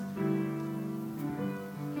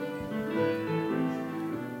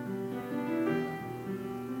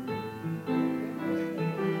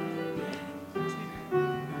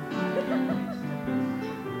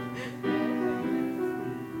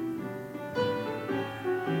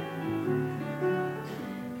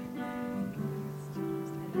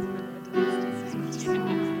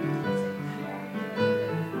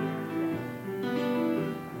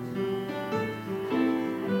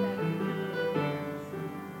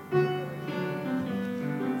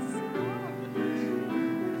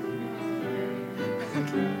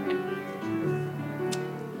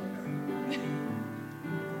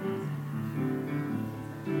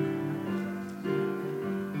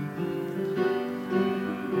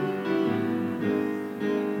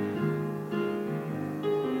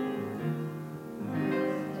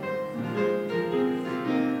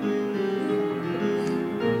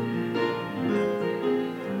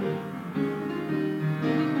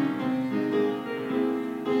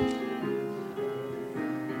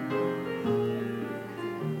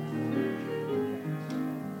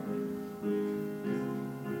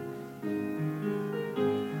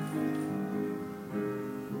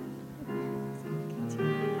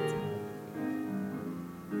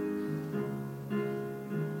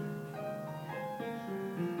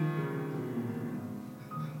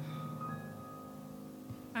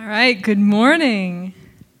right, good morning.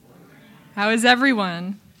 How is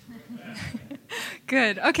everyone?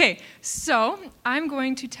 Good. Okay, so I'm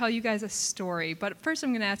going to tell you guys a story, but first I'm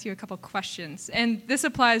going to ask you a couple questions. And this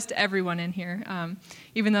applies to everyone in here,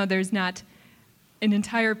 even though there's not an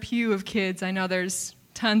entire pew of kids. I know there's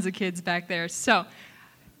tons of kids back there. So,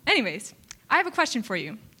 anyways, I have a question for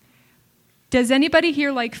you. Does anybody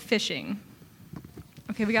here like fishing?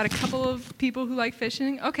 Okay, we got a couple of people who like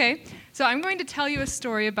fishing. Okay, so I'm going to tell you a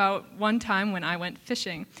story about one time when I went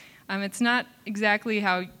fishing. It's not exactly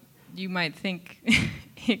how you might think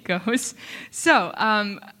it goes.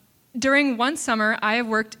 So, during one summer, I have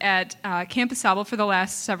worked at Camp Asable for the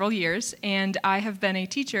last several years, and I have been a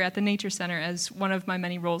teacher at the Nature Center as one of my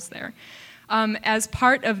many roles there. As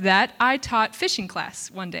part of that, I taught fishing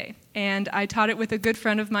class one day, and I taught it with a good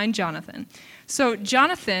friend of mine, Jonathan. So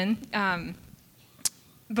Jonathan,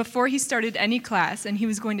 before he started any class, and he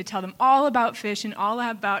was going to tell them all about fish and all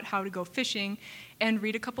about how to go fishing and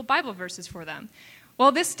read a couple Bible verses for them.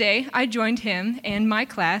 Well, this day, I joined him and my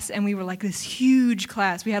class, and we were like this huge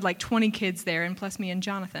class. We had like 20 kids there, and plus me and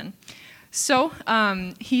Jonathan. So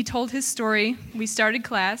he told his story, we started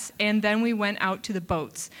class, and then we went out to the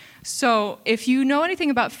boats. So if you know anything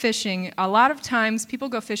about fishing, a lot of times people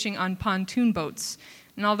go fishing on pontoon boats.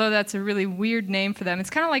 And although that's a really weird name for them, it's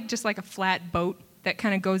kind of like just like a flat boat that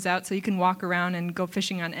kind of goes out so you can walk around and go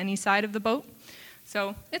fishing on any side of the boat.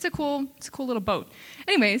 So it's a cool little boat.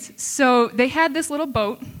 Anyways, so they had this little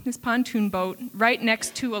boat, this pontoon boat, right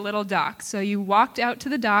next to a little dock. So you walked out to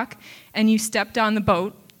the dock and you stepped on the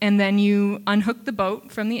boat, and then you unhook the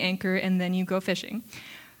boat from the anchor, and then you go fishing.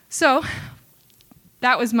 So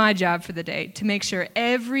that was my job for the day, to make sure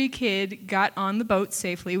every kid got on the boat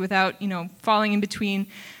safely without, falling in between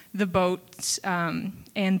the boat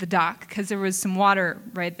and the dock, because there was some water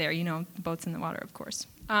right there. The boat's in the water, of course.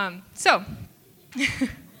 So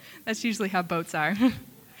that's usually how boats are.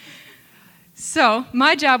 So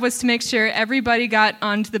my job was to make sure everybody got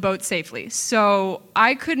onto the boat safely. So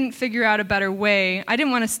I couldn't figure out a better way. I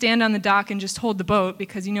didn't want to stand on the dock and just hold the boat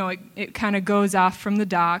because, it kind of goes off from the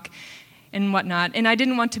dock and whatnot. And I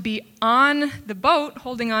didn't want to be on the boat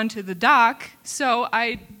holding on to the dock, so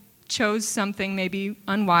I chose something maybe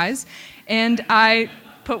unwise. And I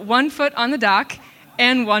put one foot on the dock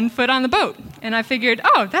and one foot on the boat. And I figured,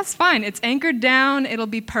 that's fine. It's anchored down. It'll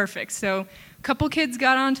be perfect. So a couple kids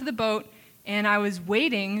got onto the boat, and I was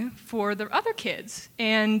waiting for the other kids.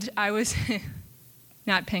 And I was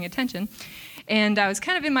not paying attention. And I was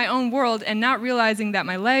kind of in my own world and not realizing that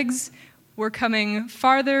my legs were coming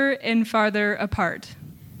farther and farther apart.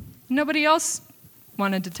 Nobody else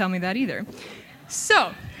wanted to tell me that either.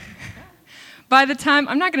 So by the time,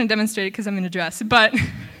 I'm not going to demonstrate it because I'm in a dress, but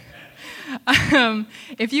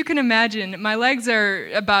if you can imagine, my legs are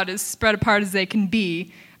about as spread apart as they can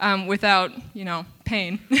be without,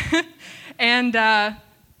 pain. And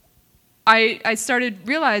I started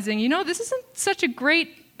realizing, this isn't such a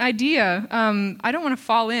great idea. I don't want to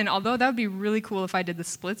fall in, although that would be really cool if I did the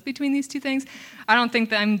splits between these two things. I don't think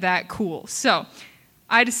that I'm that cool. So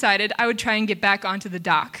I decided I would try and get back onto the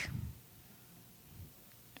dock.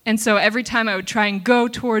 And so every time I would try and go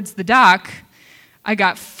towards the dock, I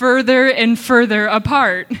got further and further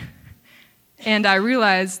apart. And I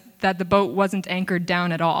realized that the boat wasn't anchored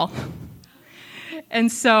down at all.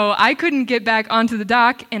 And so I couldn't get back onto the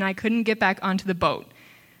dock, and I couldn't get back onto the boat.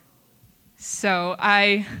 So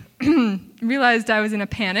I realized I was in a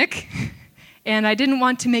panic, and I didn't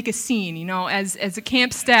want to make a scene. As a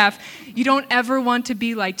camp staff, you don't ever want to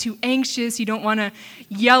be too anxious. You don't want to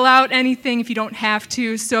yell out anything if you don't have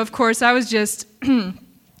to. So of course I was just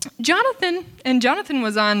Jonathan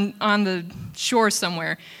was on the shore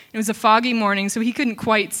somewhere. It was a foggy morning, so he couldn't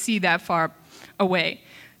quite see that far away.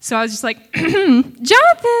 So I was just like, Jonathan,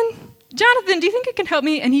 do you think you can help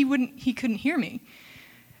me? And he couldn't hear me.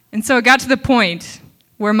 And so it got to the point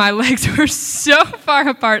where my legs were so far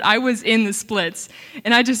apart, I was in the splits,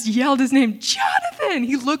 and I just yelled his name, Jonathan!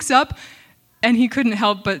 He looks up, and he couldn't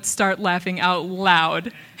help but start laughing out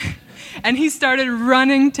loud. And he started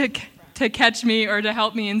running to catch me or to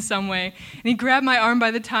help me in some way. And he grabbed my arm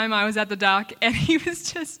by the time I was at the dock, and he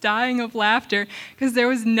was just dying of laughter because there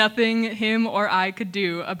was nothing him or I could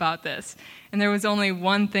do about this. And there was only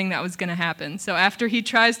one thing that was going to happen. So after he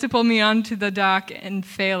tries to pull me onto the dock and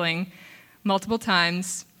failing multiple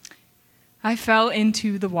times, I fell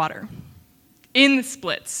into the water, in the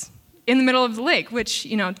splits, in the middle of the lake, which,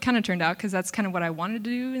 kind of turned out because that's kind of what I wanted to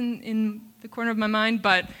do in the corner of my mind,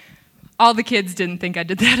 but all the kids didn't think I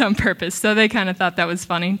did that on purpose, so they kind of thought that was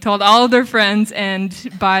funny. Told all of their friends, and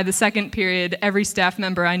by the second period, every staff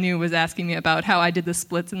member I knew was asking me about how I did the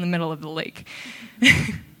splits in the middle of the lake.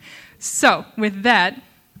 So, with that,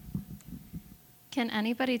 Can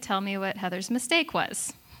anybody tell me what Heather's mistake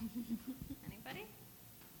was? Anybody?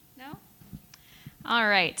 No? All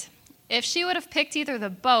right. If she would have picked either the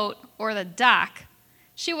boat or the dock,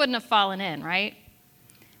 she wouldn't have fallen in, right?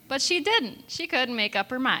 But she didn't. She couldn't make up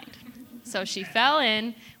her mind. So she fell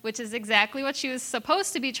in, which is exactly what she was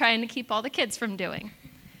supposed to be trying to keep all the kids from doing.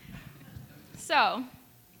 So,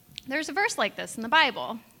 there's a verse like this in the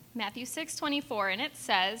Bible, Matthew 6:24, and it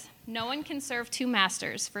says, "No one can serve two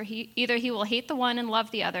masters, for either he will hate the one and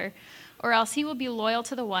love the other, or else he will be loyal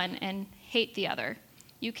to the one and hate the other.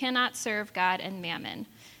 You cannot serve God and mammon."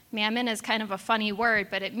 Mammon is kind of a funny word,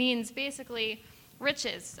 but it means basically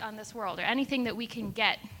riches on this world, or anything that we can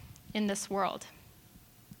get in this world.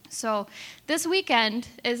 So this weekend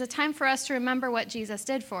is a time for us to remember what Jesus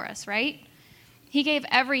did for us, right? He gave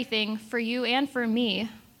everything for you and for me,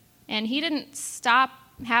 and he didn't stop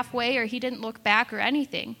halfway or he didn't look back or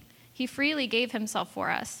anything. He freely gave himself for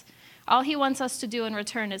us. All he wants us to do in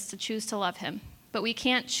return is to choose to love him. But we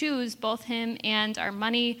can't choose both him and our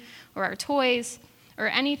money or our toys or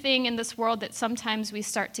anything in this world that sometimes we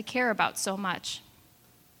start to care about so much.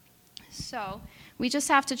 So we just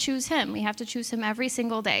have to choose him. We have to choose him every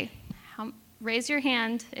single day. Raise your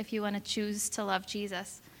hand if you want to choose to love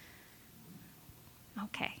Jesus.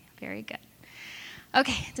 Okay, very good.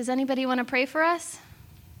 Okay, does anybody want to pray for us?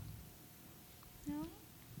 No?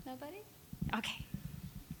 Nobody? Okay.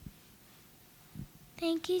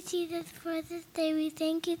 Thank you, Jesus, for this day. We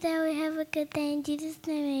thank you that we have a good day. In Jesus'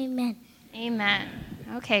 name, amen. Amen.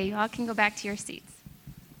 Okay, you all can go back to your seats.